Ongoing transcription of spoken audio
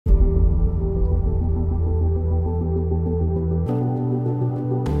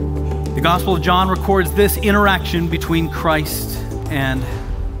The Gospel of John records this interaction between Christ and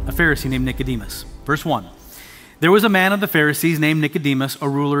a Pharisee named Nicodemus. Verse 1. There was a man of the Pharisees named Nicodemus, a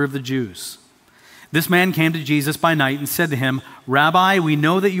ruler of the Jews. This man came to Jesus by night and said to him, Rabbi, we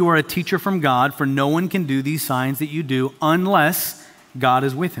know that you are a teacher from God, for no one can do these signs that you do unless God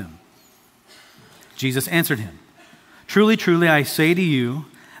is with him. Jesus answered him, Truly, truly, I say to you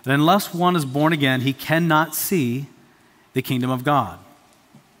that unless one is born again, he cannot see the kingdom of God.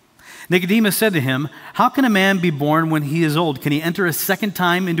 Nicodemus said to him, How can a man be born when he is old? Can he enter a second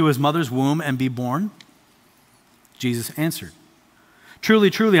time into his mother's womb and be born? Jesus answered, Truly,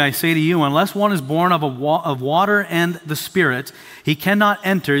 truly, I say to you, unless one is born of water and the Spirit, he cannot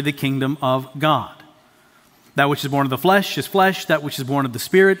enter the kingdom of God. That which is born of the flesh is flesh, that which is born of the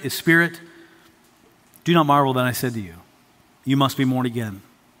Spirit is spirit. Do not marvel that I said to you, you must be born again.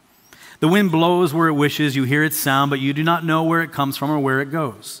 The wind blows where it wishes, you hear its sound, but you do not know where it comes from or where it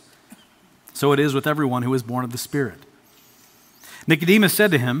goes. So it is with everyone who is born of the Spirit. Nicodemus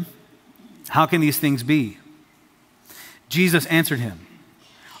said to him, How can these things be? Jesus answered him,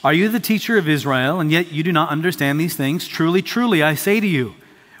 Are you the teacher of Israel, and yet you do not understand these things? Truly, truly, I say to you,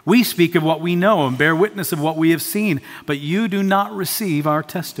 we speak of what we know and bear witness of what we have seen, but you do not receive our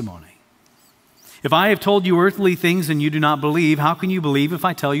testimony. If I have told you earthly things and you do not believe, how can you believe if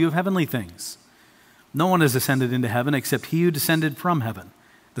I tell you of heavenly things? No one has ascended into heaven except he who descended from heaven,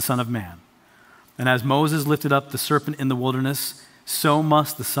 the Son of Man. And as Moses lifted up the serpent in the wilderness, so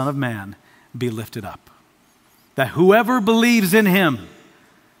must the Son of Man be lifted up, that whoever believes in him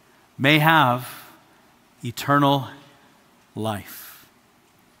may have eternal life.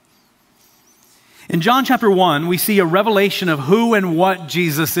 In John chapter 1, we see a revelation of who and what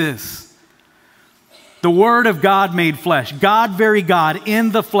Jesus is. The Word of God made flesh, God, very God,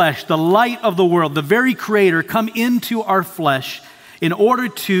 in the flesh, the light of the world, the very Creator, come into our flesh in order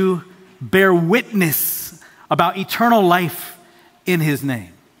to bear witness about eternal life in his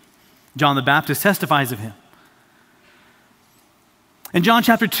name. John the Baptist testifies of him. In John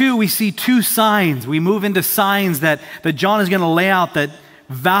chapter 2, we see two signs. We move into signs that John is going to lay out that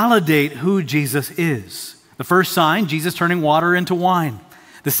validate who Jesus is. The first sign, Jesus turning water into wine.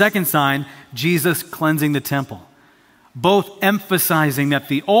 The second sign, Jesus cleansing the temple. Both emphasizing that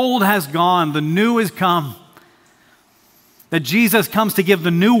the old has gone, the new has come. That Jesus comes to give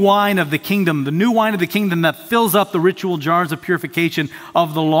the new wine of the kingdom that fills up the ritual jars of purification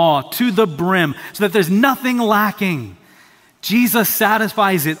of the law to the brim, so that there's nothing lacking. Jesus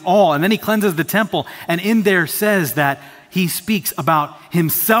satisfies it all, and then he cleanses the temple, and in there says that he speaks about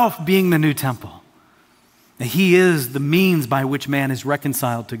himself being the new temple. That he is the means by which man is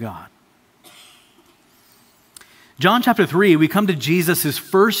reconciled to God. John chapter 3, we come to Jesus'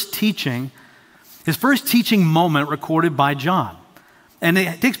 first teaching moment recorded by John. And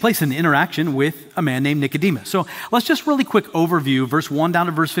it takes place in an interaction with a man named Nicodemus. So let's just really quick overview, verse 1 down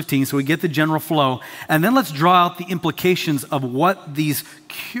to verse 15, so we get the general flow. And then let's draw out the implications of what these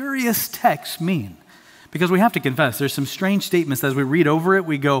curious texts mean. Because we have to confess, there's some strange statements. As we read over it,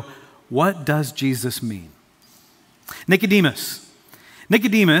 we go, what does Jesus mean? Nicodemus.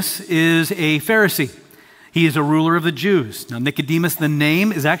 Nicodemus is a Pharisee. He is a ruler of the Jews. Now, Nicodemus, the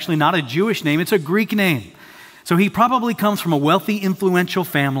name, is actually not a Jewish name. It's a Greek name. So he probably comes from a wealthy, influential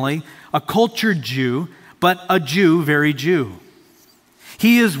family, a cultured Jew, but a Jew, very Jew.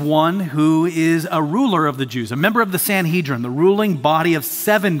 He is one who is a ruler of the Jews, a member of the Sanhedrin, the ruling body of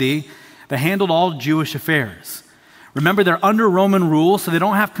 70 that handled all Jewish affairs. Remember, they're under Roman rule, so they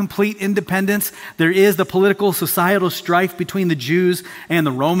don't have complete independence. There is the political, societal strife between the Jews and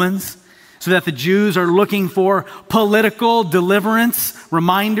the Romans, so that the Jews are looking for political deliverance.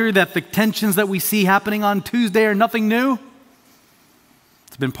 Reminder that the tensions that we see happening on Tuesday are nothing new.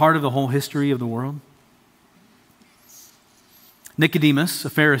 It's been part of the whole history of the world. Nicodemus,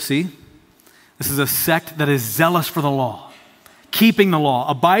 a Pharisee, this is a sect that is zealous for the law, keeping the law,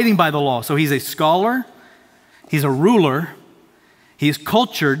 abiding by the law. So he's a scholar, he's a ruler, he's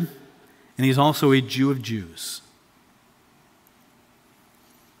cultured, and he's also a Jew of Jews.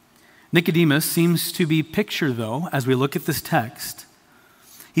 Nicodemus seems to be pictured, though, as we look at this text,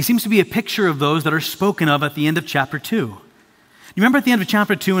 he seems to be a picture of those that are spoken of at the end of chapter 2. You remember at the end of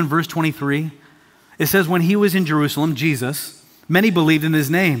chapter 2 in verse 23? It says, when he was in Jerusalem, Jesus, many believed in his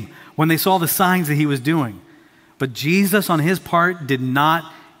name when they saw the signs that he was doing. But Jesus, on his part, did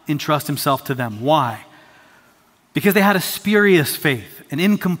not entrust himself to them. Why? Because they had a spurious faith, an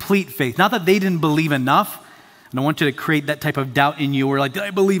incomplete faith. Not that they didn't believe enough. And I want you to create that type of doubt in you where like, did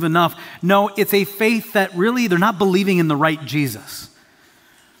I believe enough? No, it's a faith that really they're not believing in the right Jesus.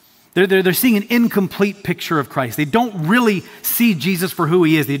 They're seeing an incomplete picture of Christ. They don't really see Jesus for who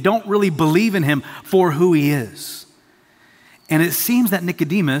he is. They don't really believe in him for who he is. And it seems that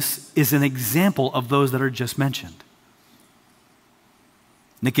Nicodemus is an example of those that are just mentioned.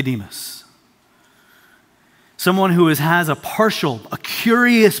 Nicodemus. Someone who has a partial, a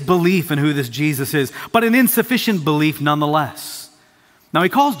curious belief in who this Jesus is, but an insufficient belief nonetheless. Now he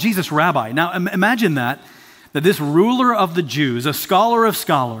calls Jesus rabbi. Now imagine that this ruler of the Jews, a scholar of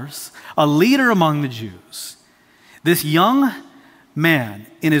scholars, a leader among the Jews, this young man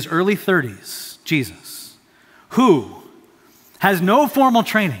in his early 30s, Jesus, who has no formal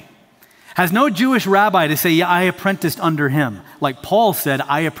training, has no Jewish rabbi to say, yeah, I apprenticed under him. Like Paul said,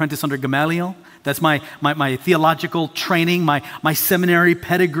 I apprenticed under Gamaliel. That's my theological training, my seminary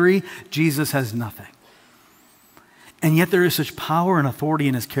pedigree. Jesus has nothing. And yet there is such power and authority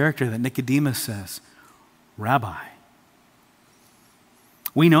in his character that Nicodemus says, Rabbi,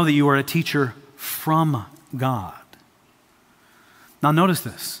 we know that you are a teacher from God. Now notice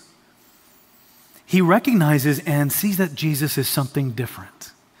this. He recognizes and sees that Jesus is something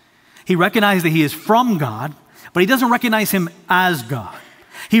different. He recognizes that he is from God, but he doesn't recognize him as God.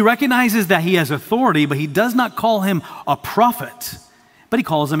 He recognizes that he has authority, but he does not call him a prophet, but he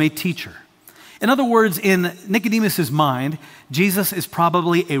calls him a teacher. In other words, in Nicodemus' mind, Jesus is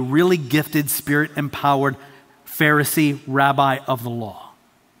probably a really gifted, spirit-empowered Pharisee rabbi of the law,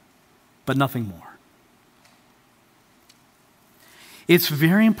 but nothing more. It's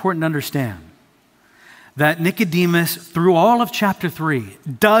very important to understand that Nicodemus, through all of chapter 3,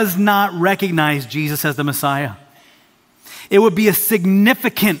 does not recognize Jesus as the Messiah. It would be a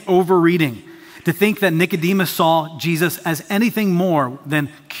significant overreading to think that Nicodemus saw Jesus as anything more than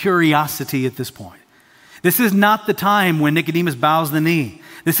curiosity at this point. This is not the time when Nicodemus bows the knee.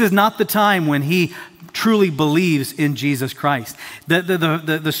 This is not the time when he truly believes in Jesus Christ.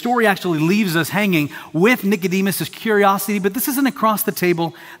 The story actually leaves us hanging with Nicodemus' curiosity, but this is an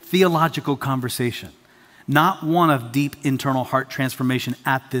across-the-table theological conversation, not one of deep internal heart transformation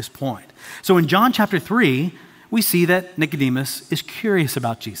at this point. So in John chapter 3, we see that Nicodemus is curious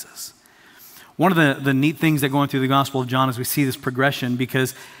about Jesus. One of the neat things that going through the Gospel of John is we see this progression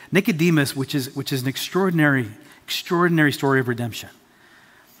because Nicodemus, which is an extraordinary story of redemption,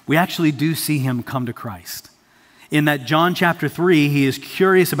 we actually do see him come to Christ. In that John chapter 3, he is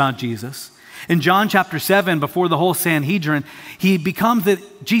curious about Jesus. In John chapter 7, before the whole Sanhedrin, he becomes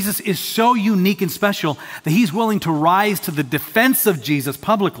that Jesus is so unique and special that he's willing to rise to the defense of Jesus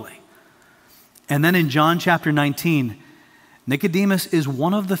publicly. And then in John chapter 19, Nicodemus is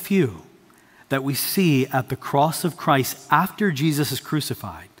one of the few that we see at the cross of Christ after Jesus is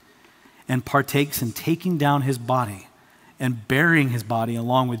crucified and partakes in taking down his body and burying his body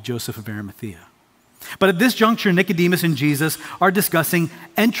along with Joseph of Arimathea. But at this juncture, Nicodemus and Jesus are discussing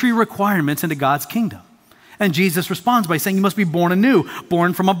entry requirements into God's kingdom. And Jesus responds by saying, you must be born anew,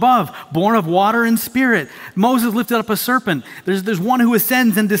 born from above, born of water and spirit. Moses lifted up a serpent. There's one who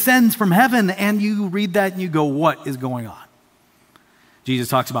ascends and descends from heaven. And you read that and you go, what is going on? Jesus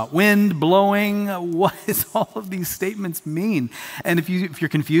talks about wind blowing. What does all of these statements mean? And if you're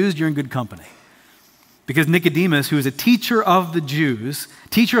confused, you're in good company. Because Nicodemus, who is a teacher of the Jews,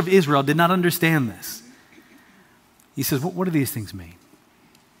 teacher of Israel, did not understand this. He says, what do these things mean?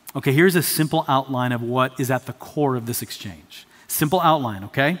 Okay, here's a simple outline of what is at the core of this exchange. Simple outline,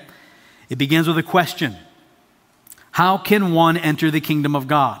 okay? It begins with a question. How can one enter the kingdom of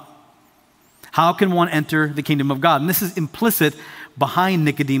God? How can one enter the kingdom of God? And this is implicit behind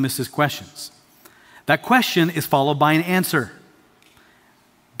Nicodemus' questions. That question is followed by an answer.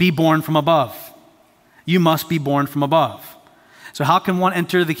 Be born from above. You must be born from above. So how can one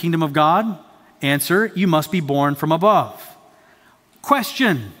enter the kingdom of God? Answer, you must be born from above.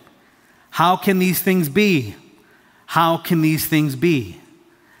 Question, how can these things be? How can these things be?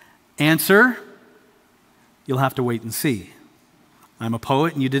 Answer, you'll have to wait and see. I'm a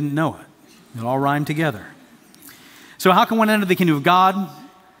poet and you didn't know it. It all rhymed together. So how can one enter the kingdom of God?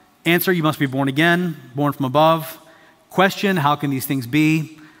 Answer, you must be born again, born from above. Question, how can these things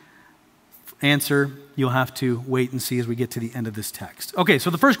be? Answer, you'll have to wait and see as we get to the end of this text. Okay, so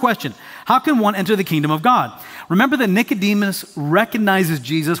the first question, how can one enter the kingdom of God? Remember that Nicodemus recognizes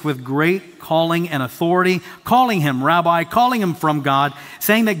Jesus with great calling and authority, calling him rabbi, calling him from God,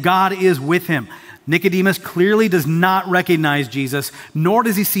 saying that God is with him. Nicodemus clearly does not recognize Jesus, nor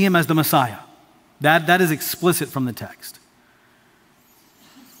does he see him as the Messiah. That is explicit from the text.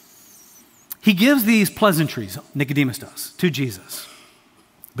 He gives these pleasantries, Nicodemus does, to Jesus.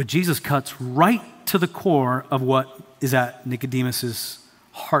 But Jesus cuts right to the core of what is at Nicodemus's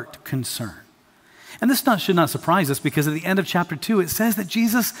heart concern. And this should not surprise us, because at the end of chapter 2, it says that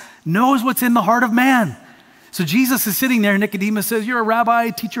Jesus knows what's in the heart of man. So Jesus is sitting there, and Nicodemus says, "You're a rabbi,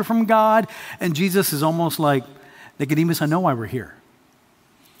 teacher from God." And Jesus is almost like, "Nicodemus, I know why we're here.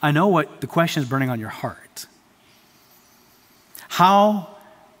 I know what the question is burning on your heart. How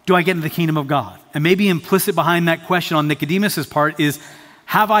do I get into the kingdom of God?" And maybe implicit behind that question on Nicodemus's part is,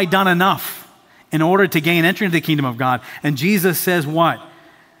 have I done enough in order to gain entry into the kingdom of God? And Jesus says what?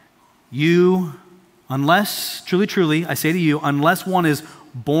 Unless, truly, I say to you, unless one is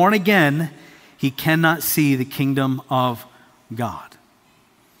born again, he cannot see the kingdom of God.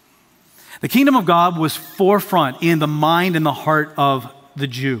 The kingdom of God was forefront in the mind and the heart of the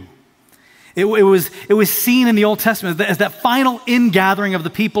Jew. It was seen in the Old Testament as that final ingathering of the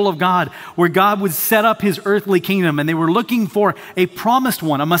people of God, where God would set up his earthly kingdom, and they were looking for a promised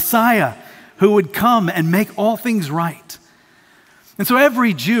one, a Messiah, who would come and make all things right. And so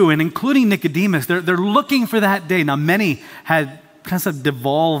every Jew, and including Nicodemus, they're looking for that day. Now, many had kind of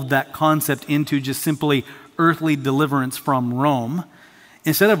devolved that concept into just simply earthly deliverance from Rome,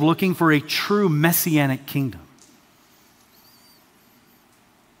 instead of looking for a true messianic kingdom.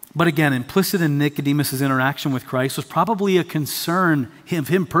 But again, implicit in Nicodemus' interaction with Christ was probably a concern of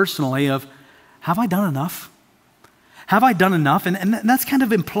him personally of, have I done enough? Have I done enough? And that's kind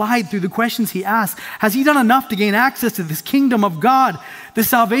of implied through the questions he asks. Has he done enough to gain access to this kingdom of God, this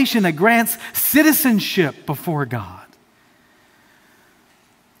salvation that grants citizenship before God?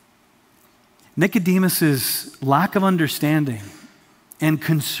 Nicodemus' lack of understanding and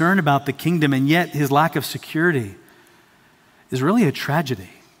concern about the kingdom, and yet his lack of security, is really a tragedy.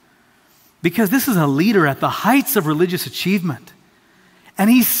 Because this is a leader at the heights of religious achievement, and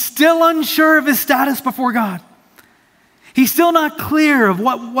he's still unsure of his status before God. He's still not clear of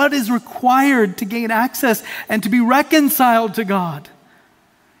what is required to gain access and to be reconciled to God.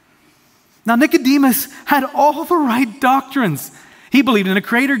 Now, Nicodemus had all the right doctrines. He believed in a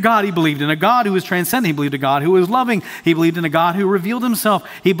creator God. He believed in a God who was transcendent. He believed in a God who was loving. He believed in a God who revealed himself.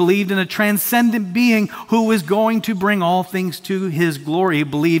 He believed in a transcendent being who was going to bring all things to his glory. He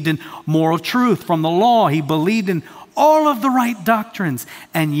believed in moral truth from the law. He believed in all of the right doctrines.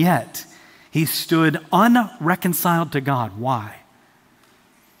 And yet, he stood unreconciled to God. Why?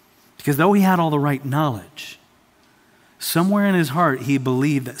 Because though he had all the right knowledge, somewhere in his heart he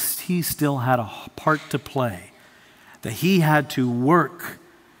believed that he still had a part to play, that he had to work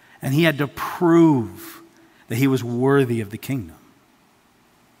and he had to prove that he was worthy of the kingdom.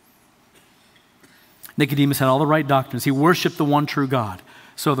 Nicodemus had all the right doctrines. He worshiped the one true God.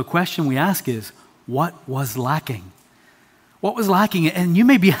 So the question we ask is, what was lacking? What was lacking? And you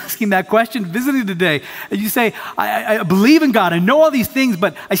may be asking that question visiting today. And you say, I believe in God. I know all these things,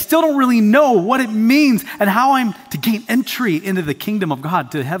 but I still don't really know what it means and how I'm to gain entry into the kingdom of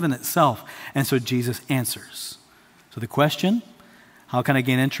God, to heaven itself. And so Jesus answers. So the question, how can I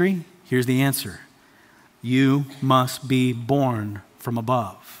gain entry? Here's the answer. You must be born from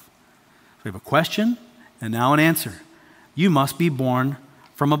above. So we have a question and now an answer. You must be born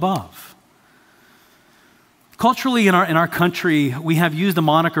from above. Culturally, in our country, we have used the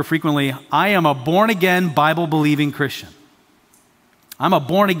moniker frequently, I am a born-again, Bible-believing Christian. I'm a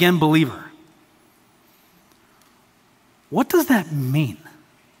born-again believer. What does that mean?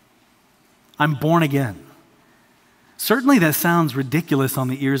 I'm born again. Certainly that sounds ridiculous on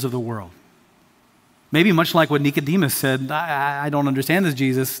the ears of the world. Maybe much like what Nicodemus said, I don't understand this,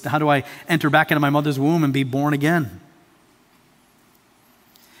 Jesus. How do I enter back into my mother's womb and be born again?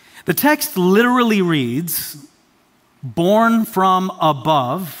 The text literally reads, born from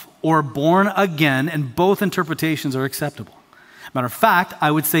above or born again, and both interpretations are acceptable. Matter of fact,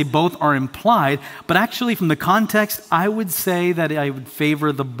 I would say both are implied, but actually from the context, I would say that I would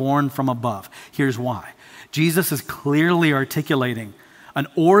favor the born from above. Here's why. Jesus is clearly articulating an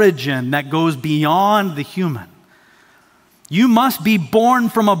origin that goes beyond the human. You must be born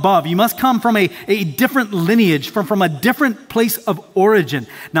from above. You must come from a different lineage, from a different place of origin.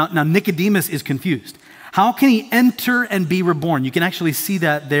 Now Nicodemus is confused. How can he enter and be reborn? You can actually see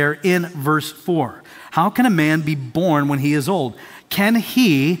that there in verse 4. How can a man be born when he is old? Can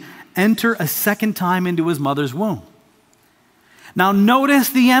he enter a second time into his mother's womb? Now notice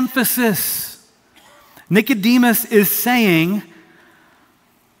the emphasis. Nicodemus is saying,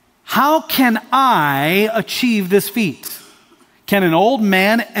 how can I achieve this feat? Can an old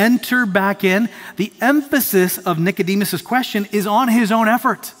man enter back in? The emphasis of Nicodemus' question is on his own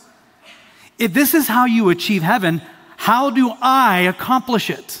effort. If this is how you achieve heaven, how do I accomplish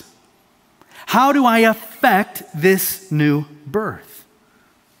it? How do I affect this new birth?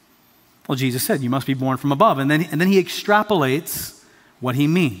 Well, Jesus said, you must be born from above. And then he extrapolates what he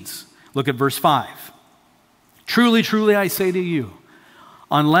means. Look at verse 5. Truly, truly, I say to you,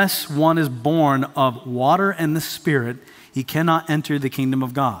 unless one is born of water and the Spirit, he cannot enter the kingdom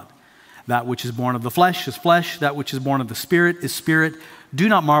of God. That which is born of the flesh is flesh. That which is born of the Spirit is spirit. Do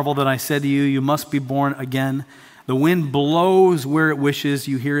not marvel that I said to you, you must be born again. The wind blows where it wishes.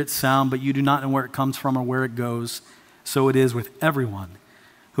 You hear its sound, but you do not know where it comes from or where it goes. So it is with everyone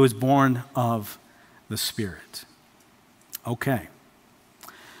who is born of the Spirit. Okay.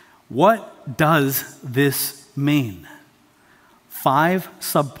 What does this mean? 5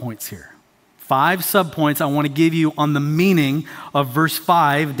 subpoints here. 5 subpoints I want to give you on the meaning of verse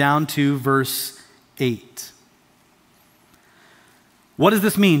 5 down to verse 8. What does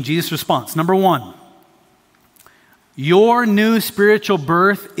this mean? Jesus' response. Number 1, your new spiritual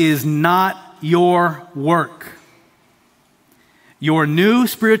birth is not your work. Your new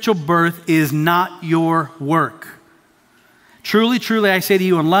spiritual birth is not your work. Truly, truly, I say to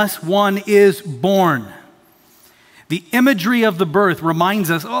you, unless one is born. The imagery of the birth reminds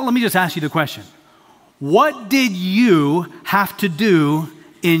us, let me just ask you the question. What did you have to do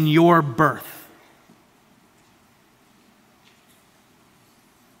in your birth?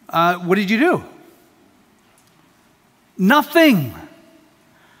 What did you do? Nothing.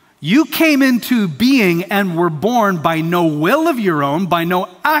 You came into being and were born by no will of your own, by no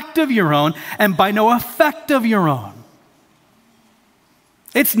act of your own, and by no effect of your own.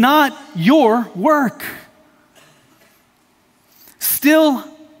 It's not your work. Still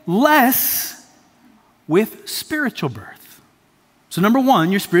less with spiritual birth. So number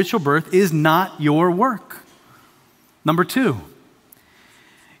 1, your spiritual birth is not your work. Number 2,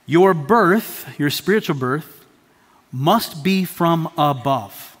 your birth, your spiritual birth, must be from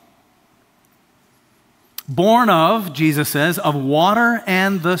above. Born of, Jesus says, of water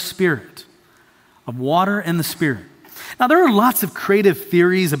and the Spirit. Of water and the Spirit. Now, there are lots of creative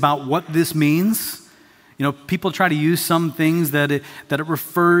theories about what this means. You know, people try to use some things that it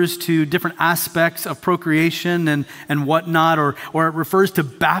refers to different aspects of procreation and whatnot, or it refers to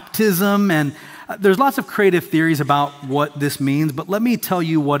baptism. And there's lots of creative theories about what this means, but let me tell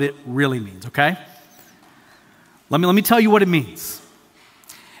you what it really means, okay? Let me tell you what it means.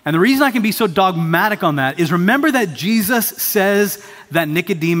 And the reason I can be so dogmatic on that is remember that Jesus says that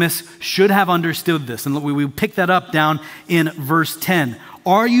Nicodemus should have understood this. And we pick that up down in verse 10.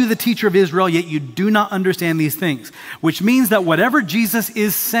 Are you the teacher of Israel, yet you do not understand these things? Which means that whatever Jesus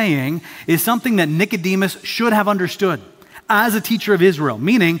is saying is something that Nicodemus should have understood as a teacher of Israel.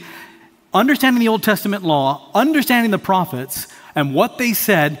 Meaning, understanding the Old Testament law, understanding the prophets, and what they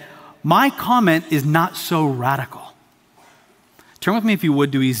said, my comment is not so radical. Turn with me, if you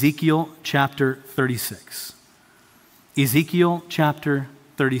would, to Ezekiel chapter 36. Ezekiel chapter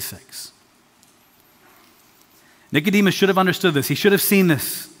 36. Nicodemus should have understood this. He should have seen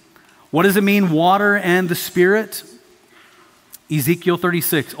this. What does it mean, water and the Spirit? Ezekiel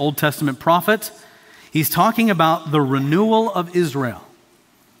 36, Old Testament prophet. He's talking about the renewal of Israel.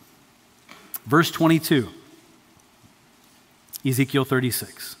 Verse 22. Ezekiel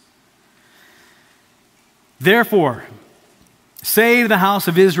 36. Therefore, say to the house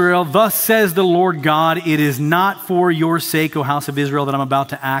of Israel, thus says the Lord God, it is not for your sake, O house of Israel, that I'm about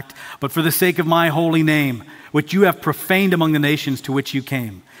to act, but for the sake of my holy name, which you have profaned among the nations to which you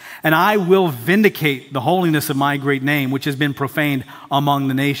came. And I will vindicate the holiness of my great name, which has been profaned among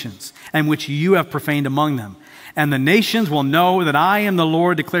the nations, and which you have profaned among them. And the nations will know that I am the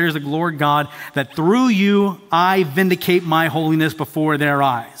Lord, declares the Lord God, that through you I vindicate my holiness before their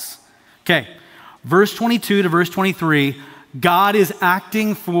eyes. Okay, verse 22 to verse 23, God is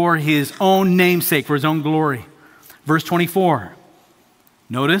acting for his own namesake, for his own glory. Verse 24,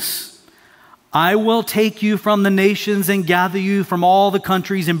 notice, I will take you from the nations and gather you from all the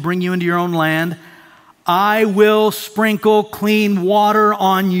countries and bring you into your own land. I will sprinkle clean water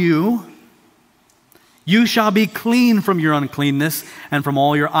on you. You shall be clean from your uncleanness, and from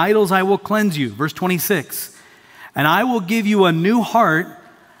all your idols I will cleanse you. Verse 26, and I will give you a new heart,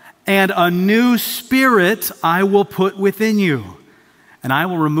 and a new spirit I will put within you. And I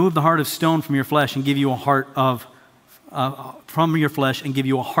will remove the heart of stone from your flesh and give you a heart of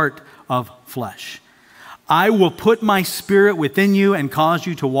flesh. I will put my spirit within you and cause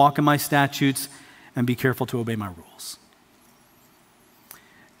you to walk in my statutes and be careful to obey my rules.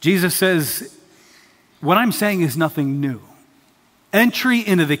 Jesus says, what I'm saying is nothing new. Entry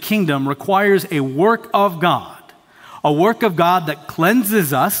into the kingdom requires a work of God. A work of God that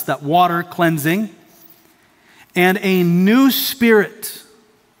cleanses us, that water cleansing, and a new spirit.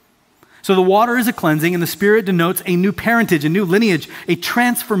 So the water is a cleansing, and the Spirit denotes a new parentage, a new lineage, a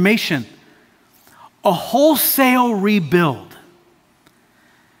transformation, a wholesale rebuild.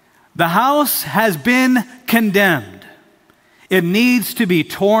 The house has been condemned. It needs to be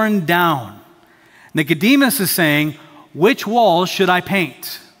torn down. Nicodemus is saying, which walls should I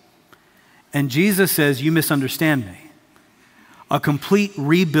paint? And Jesus says, you misunderstand me. A complete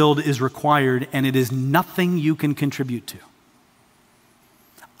rebuild is required, and it is nothing you can contribute to.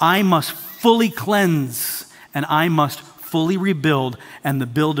 I must fully cleanse, and I must fully rebuild, and the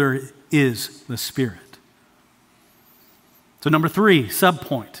builder is the Spirit. So number 3,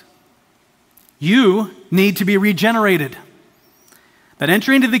 subpoint. You need to be regenerated. That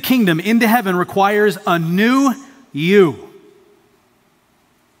entry into the kingdom, into heaven, requires a new you.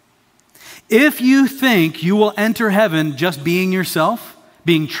 If you think you will enter heaven just being yourself,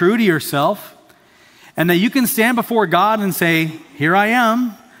 being true to yourself, and that you can stand before God and say, here I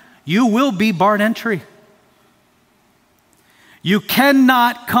am, you will be barred entry. You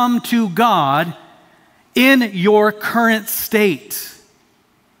cannot come to God in your current state.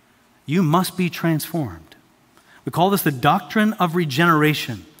 You must be transformed. We call this the doctrine of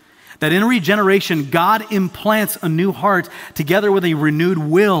regeneration. That in regeneration, God implants a new heart together with a renewed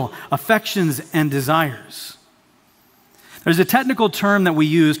will, affections, and desires. There's a technical term that we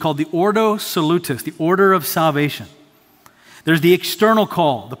use called the ordo salutis, the order of salvation. There's the external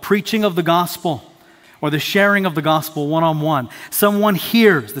call, the preaching of the gospel, or the sharing of the gospel one-on-one. Someone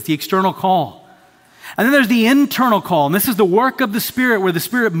hears, that's the external call. And then there's the internal call, and this is the work of the Spirit, where the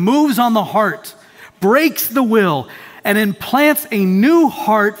Spirit moves on the heart, breaks the will, and implants a new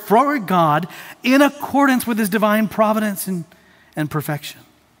heart for God in accordance with His divine providence and perfection.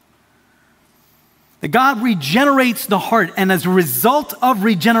 That God regenerates the heart, and as a result of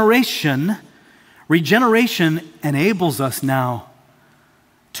regeneration, regeneration enables us now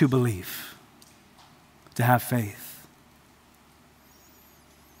to believe, to have faith.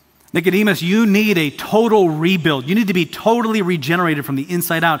 Nicodemus, you need a total rebuild. You need to be totally regenerated from the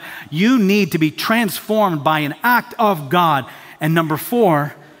inside out. You need to be transformed by an act of God. And number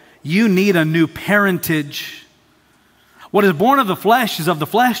 4, you need a new parentage. What is born of the flesh is of the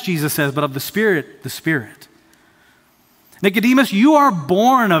flesh, Jesus says, but of the Spirit, the Spirit. Nicodemus, you are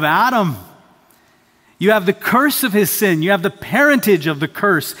born of Adam. You have the curse of his sin. You have the parentage of the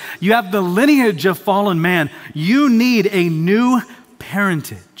curse. You have the lineage of fallen man. You need a new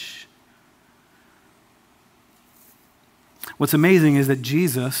parentage. What's amazing is that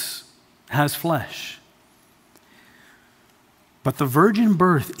Jesus has flesh. But the virgin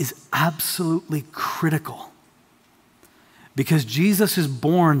birth is absolutely critical. Because Jesus is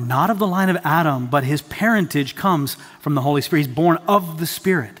born not of the line of Adam, but his parentage comes from the Holy Spirit. He's born of the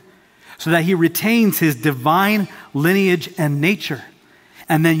Spirit, so that he retains his divine lineage and nature,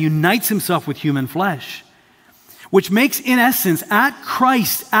 and then unites himself with human flesh. Which makes, in essence, at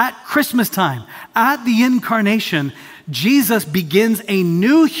Christ, at Christmas time, at the incarnation, Jesus begins a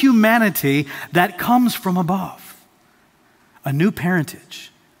new humanity that comes from above. A new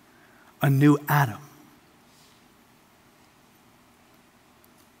parentage, a new Adam.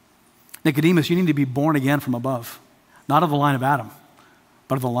 Nicodemus, you need to be born again from above. Not of the line of Adam,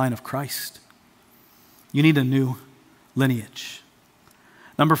 but of the line of Christ. You need a new lineage.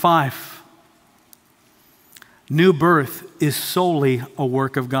 Number 5. New birth is solely a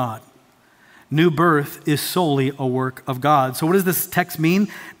work of God. New birth is solely a work of God. So what does this text mean?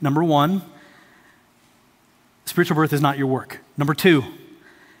 Number 1, spiritual birth is not your work. Number 2,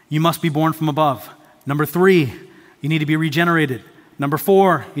 you must be born from above. Number 3, you need to be regenerated. Number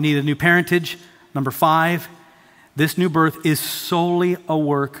 4, you need a new parentage. Number 5, this new birth is solely a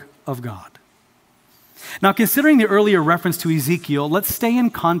work of God. Now, considering the earlier reference to Ezekiel, let's stay in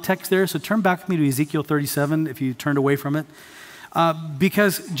context there. So turn back with me to Ezekiel 37 if you turned away from it.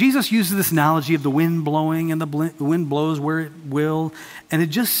 Because Jesus uses this analogy of the wind blowing, and the wind blows where it will, and it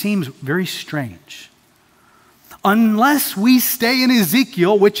just seems very strange. Unless we stay in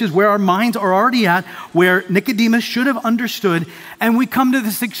Ezekiel, which is where our minds are already at, where Nicodemus should have understood, and we come to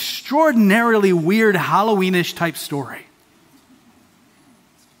this extraordinarily weird Halloweenish type story.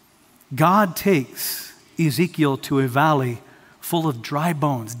 God takes Ezekiel to a valley full of dry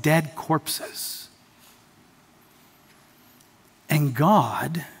bones, dead corpses. And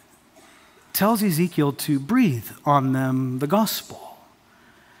God tells Ezekiel to breathe on them the gospel.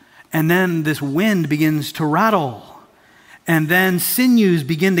 And then this wind begins to rattle. And then sinews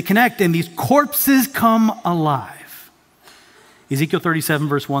begin to connect, and these corpses come alive. Ezekiel 37,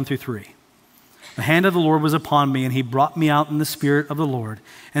 verse 1 through 3. The hand of the Lord was upon me, and he brought me out in the spirit of the Lord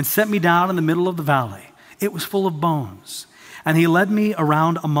and set me down in the middle of the valley. It was full of bones. And he led me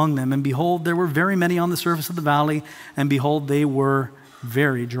around among them, and behold, there were very many on the surface of the valley, and behold, they were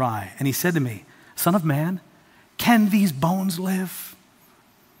very dry. And he said to me, Son of man, can these bones live?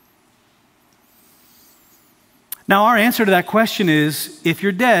 Now, our answer to that question is, if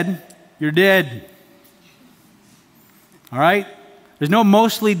you're dead, you're dead. All right? There's no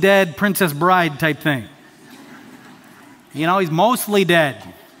mostly dead Princess Bride type thing. You know, he's mostly dead.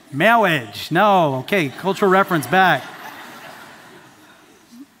 Marriage. No. Okay, cultural reference back.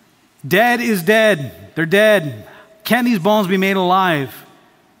 Dead is dead. They're dead. Can these bones be made alive?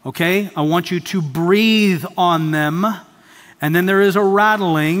 Okay, I want you to breathe on them. And then there is a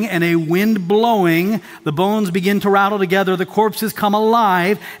rattling and a wind blowing. The bones begin to rattle together. The corpses come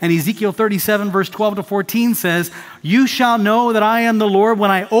alive. And Ezekiel 37, verse 12 to 14 says, "You shall know that I am the Lord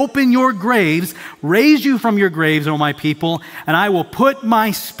when I open your graves, raise you from your graves, O my people, and I will put my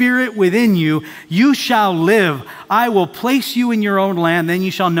spirit within you. You shall live. I will place you in your own land. Then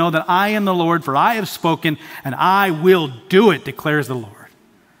you shall know that I am the Lord, for I have spoken, and I will do it, declares the Lord."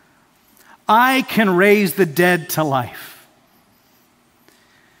 I can raise the dead to life.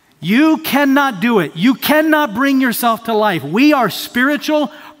 You cannot do it. You cannot bring yourself to life. We are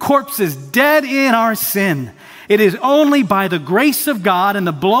spiritual corpses, dead in our sin. It is only by the grace of God and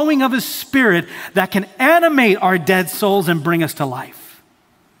the blowing of His Spirit that can animate our dead souls and bring us to life.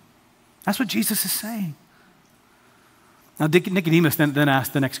 That's what Jesus is saying. Now, Nicodemus then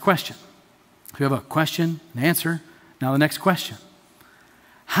asked the next question. We have a question, an answer. Now the next question.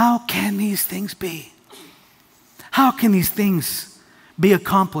 How can these things be? How can these things be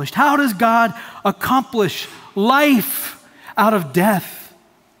accomplished? How does God accomplish life out of death?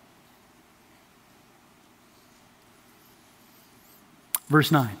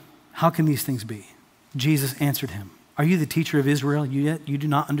 Verse 9, how can these things be? Jesus answered him, "Are you the teacher of Israel, yet you do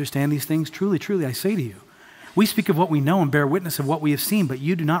not understand these things? Truly, truly, I say to you, we speak of what we know and bear witness of what we have seen, but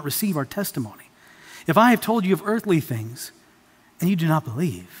you do not receive our testimony. If I have told you of earthly things and you do not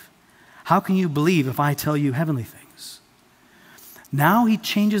believe, how can you believe if I tell you heavenly things?" Now he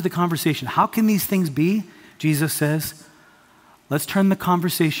changes the conversation. How can these things be? Jesus says, let's turn the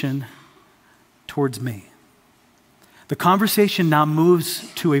conversation towards me. The conversation now moves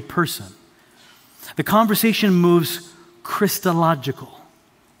to a person. The conversation moves Christological.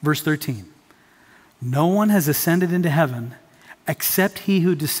 Verse 13. No one has ascended into heaven except he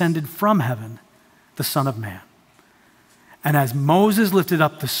who descended from heaven, the Son of Man. And as Moses lifted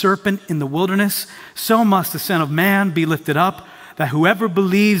up the serpent in the wilderness, so must the Son of Man be lifted up, that whoever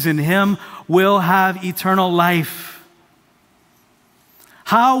believes in him will have eternal life.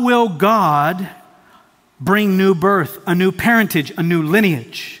 How will God bring new birth, a new parentage, a new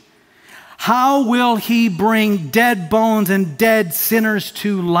lineage? How will he bring dead bones and dead sinners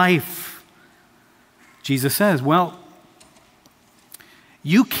to life? Jesus says, well,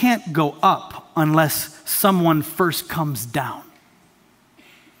 you can't go up unless someone first comes down.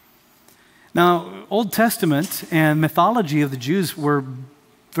 Now, Old Testament and mythology of the Jews were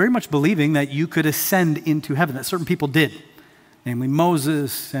very much believing that you could ascend into heaven, that certain people did, namely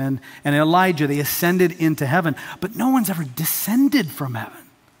Moses and Elijah. They ascended into heaven, but no one's ever descended from heaven.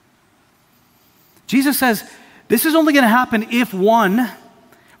 Jesus says this is only going to happen if one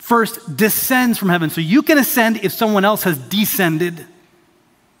first descends from heaven. So you can ascend if someone else has descended.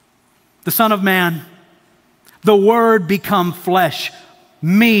 The Son of Man, the Word become flesh,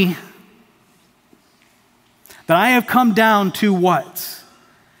 me. That I have come down to what?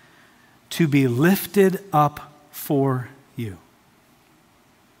 To be lifted up for you.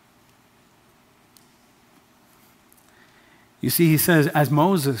 You see, he says, as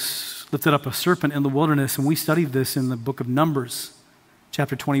Moses lifted up a serpent in the wilderness, and we studied this in the book of Numbers,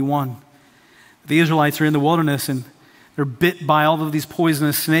 chapter 21. The Israelites are in the wilderness and they're bit by all of these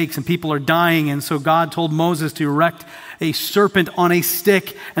poisonous snakes and people are dying. And so God told Moses to erect a serpent on a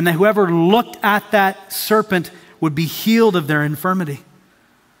stick, and that whoever looked at that serpent would be healed of their infirmity.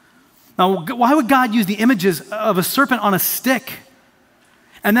 Now, why would God use the images of a serpent on a stick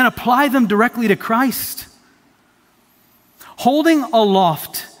and then apply them directly to Christ? Holding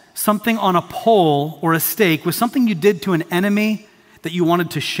aloft something on a pole or a stake was something you did to an enemy that you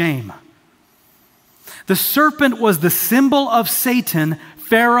wanted to shame. The serpent was the symbol of Satan,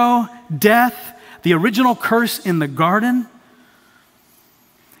 Pharaoh, death, the original curse in the garden.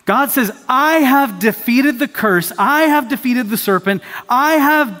 God says, I have defeated the curse, I have defeated the serpent, I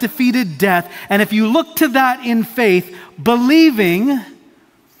have defeated death, and if you look to that in faith, believing,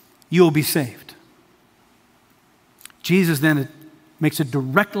 you will be saved. Jesus then makes a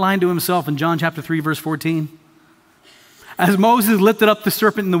direct line to himself in John chapter 3, verse 14. As Moses lifted up the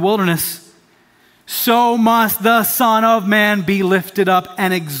serpent in the wilderness, so must the Son of Man be lifted up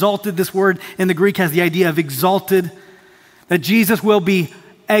and exalted. This word in the Greek has the idea of exalted, that Jesus will be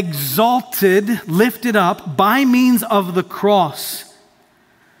exalted, lifted up by means of the cross.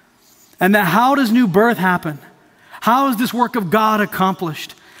 And that how does new birth happen? How is this work of God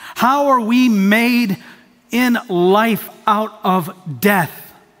accomplished? How are we made in life out of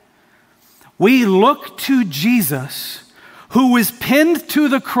death? We look to Jesus, who was pinned to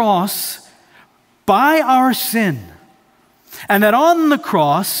the cross by our sin, and that on the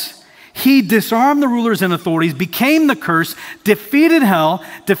cross, he disarmed the rulers and authorities, became the curse, defeated hell,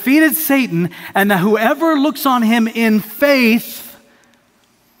 defeated Satan, and that whoever looks on him in faith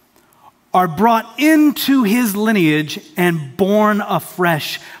are brought into his lineage and born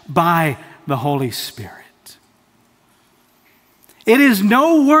afresh by the Holy Spirit. It is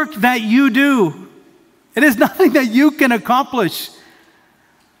no work that you do. It is nothing that you can accomplish.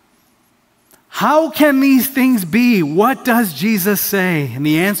 How can these things be? What does Jesus say? And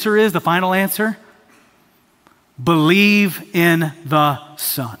the answer is, the final answer, believe in the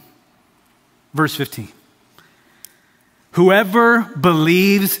Son. Verse 15. Whoever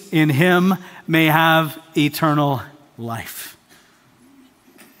believes in him may have eternal life.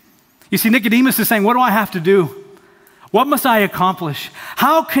 You see, Nicodemus is saying, what do I have to do? What must I accomplish?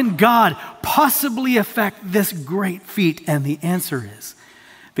 How can God possibly effect this great feat? And the answer is,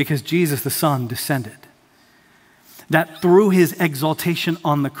 because Jesus the Son descended. That through his exaltation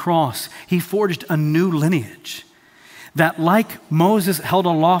on the cross, he forged a new lineage. That like Moses held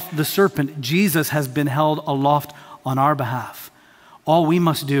aloft the serpent, Jesus has been held aloft on our behalf. All we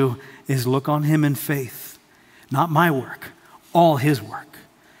must do is look on him in faith. Not my work, all his work.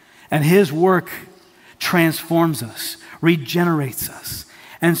 And his work transforms us, regenerates us.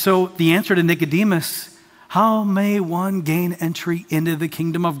 And so the answer to Nicodemus, how may one gain entry into the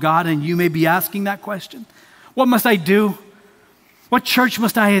kingdom of God? And you may be asking that question. What must I do? What church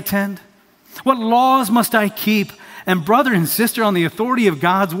must I attend? What laws must I keep? And brother and sister, on the authority of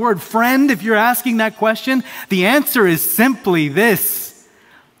God's word, friend, if you're asking that question, the answer is simply this.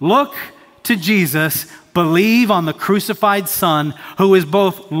 Look to Jesus, believe on the crucified Son, who is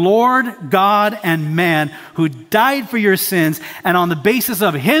both Lord, God, and man, who died for your sins, and on the basis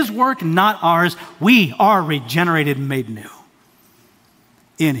of his work, not ours, we are regenerated and made new.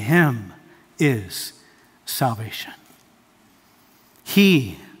 In him is salvation.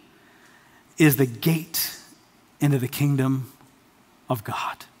 He is the gate into the kingdom of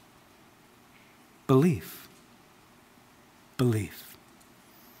God. Believe. Believe.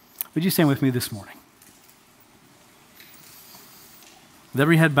 Would you stand with me this morning? With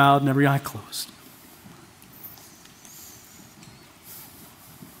every head bowed and every eye closed.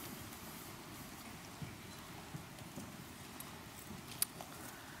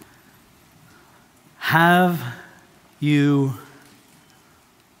 Have you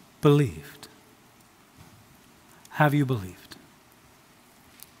believed? Have you believed?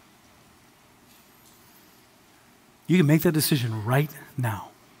 You can make that decision right now.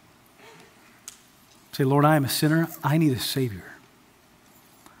 Say, Lord, I am a sinner. I need a Savior.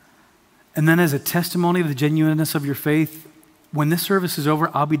 And then as a testimony of the genuineness of your faith, when this service is over,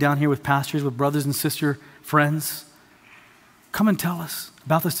 I'll be down here with pastors, with brothers and sister friends. Come and tell us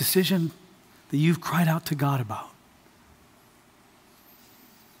about this decision that you've cried out to God about.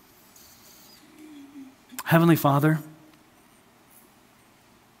 Heavenly Father,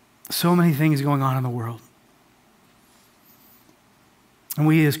 so many things going on in the world. And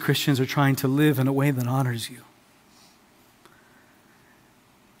we as Christians are trying to live in a way that honors you.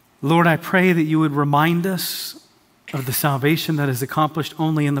 Lord, I pray that you would remind us of the salvation that is accomplished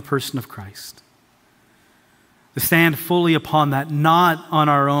only in the person of Christ. To stand fully upon that, not on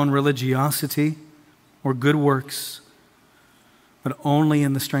our own religiosity or good works, but only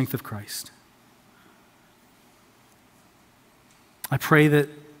in the strength of Christ. I pray that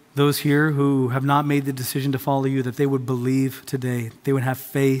those here who have not made the decision to follow you, that they would believe today, they would have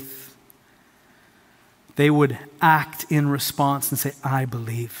faith, they would act in response and say, I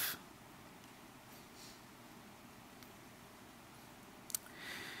believe.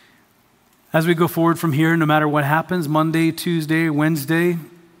 As we go forward from here, no matter what happens, Monday, Tuesday, Wednesday,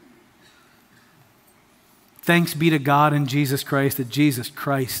 thanks be to God and Jesus Christ that Jesus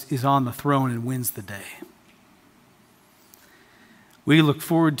Christ is on the throne and wins the day. We look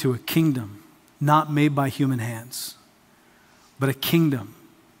forward to a kingdom not made by human hands, but a kingdom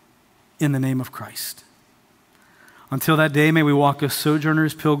in the name of Christ. Until that day, may we walk as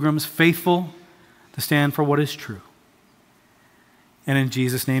sojourners, pilgrims, faithful to stand for what is true. And in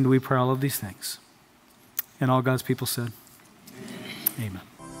Jesus' name do we pray all of these things. And all God's people said, Amen. Amen.